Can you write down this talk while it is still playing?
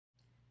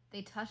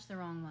They touched the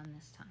wrong one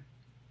this time.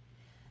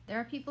 There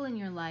are people in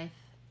your life,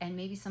 and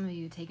maybe some of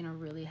you have taken a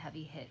really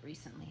heavy hit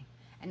recently,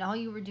 and all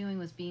you were doing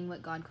was being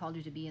what God called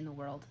you to be in the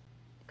world,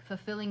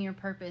 fulfilling your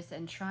purpose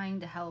and trying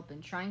to help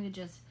and trying to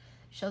just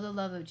show the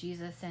love of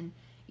Jesus, and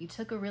you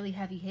took a really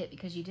heavy hit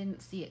because you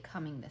didn't see it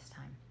coming this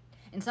time.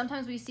 And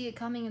sometimes we see it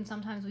coming and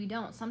sometimes we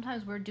don't.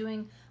 Sometimes we're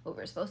doing what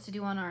we're supposed to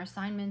do on our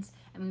assignments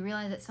and we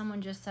realize that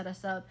someone just set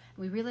us up.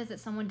 And we realize that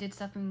someone did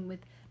something with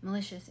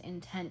malicious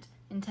intent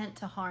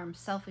to harm,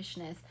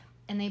 selfishness,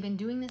 and they've been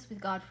doing this with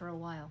God for a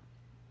while.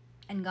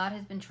 And God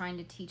has been trying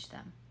to teach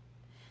them.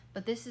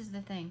 But this is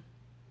the thing.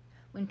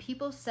 When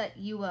people set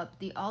you up,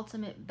 the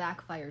ultimate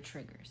backfire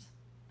triggers.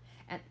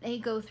 And they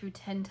go through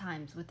 10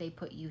 times what they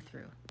put you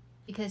through.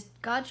 Because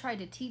God tried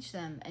to teach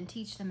them and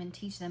teach them and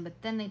teach them,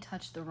 but then they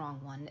touched the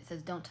wrong one. It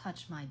says, don't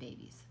touch my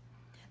babies.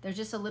 There's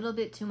just a little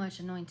bit too much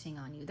anointing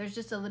on you. There's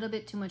just a little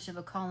bit too much of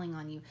a calling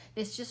on you.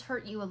 This just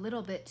hurt you a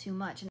little bit too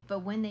much. But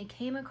when they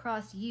came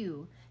across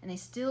you and they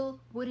still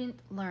wouldn't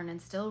learn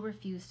and still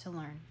refused to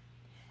learn,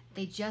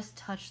 they just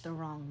touched the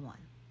wrong one.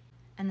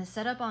 And the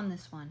setup on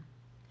this one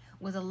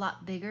was a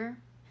lot bigger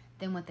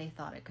than what they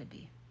thought it could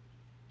be.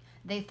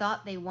 They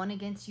thought they won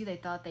against you. They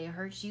thought they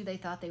hurt you. They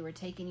thought they were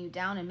taking you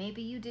down. And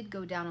maybe you did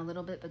go down a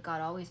little bit, but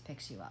God always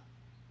picks you up.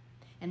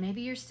 And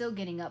maybe you're still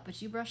getting up,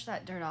 but you brush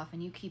that dirt off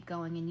and you keep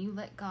going and you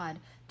let God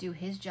do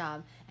his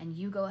job and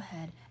you go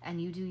ahead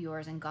and you do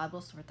yours and God will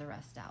sort the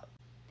rest out.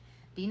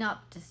 Be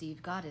not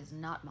deceived. God is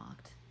not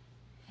mocked.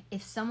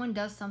 If someone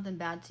does something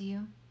bad to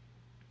you,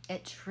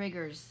 it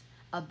triggers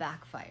a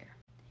backfire.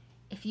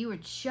 If you were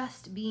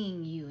just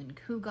being you and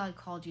who God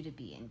called you to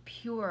be and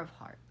pure of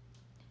heart,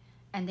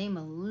 and they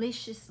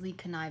maliciously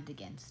connived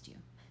against you,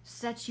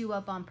 set you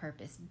up on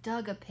purpose,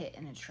 dug a pit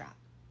and a trap.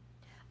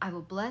 I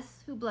will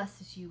bless who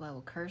blesses you, I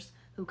will curse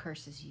who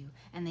curses you.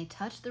 And they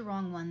touched the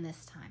wrong one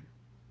this time.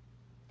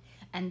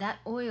 And that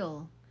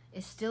oil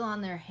is still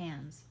on their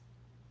hands.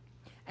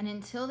 And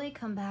until they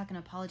come back and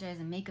apologize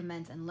and make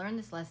amends and learn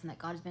this lesson that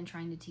God has been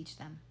trying to teach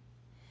them,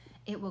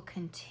 it will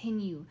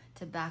continue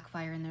to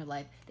backfire in their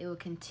life. They will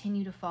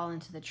continue to fall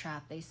into the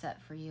trap they set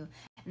for you.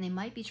 And they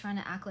might be trying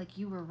to act like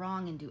you were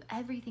wrong and do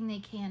everything they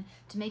can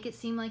to make it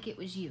seem like it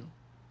was you.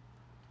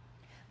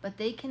 But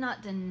they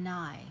cannot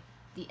deny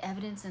the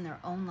evidence in their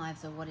own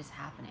lives of what is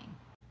happening.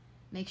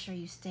 Make sure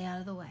you stay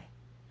out of the way.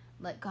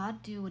 Let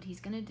God do what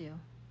he's going to do,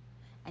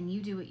 and you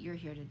do what you're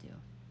here to do.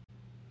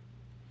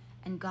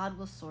 And God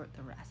will sort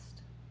the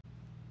rest.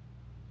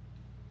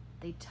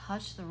 They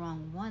touched the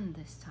wrong one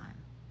this time,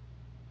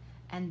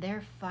 and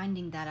they're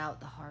finding that out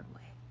the hard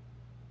way.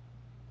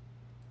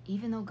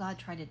 Even though God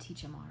tried to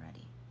teach them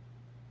already.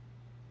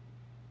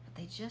 But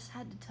they just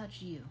had to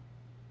touch you.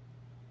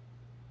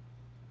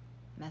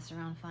 Mess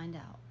around, find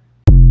out.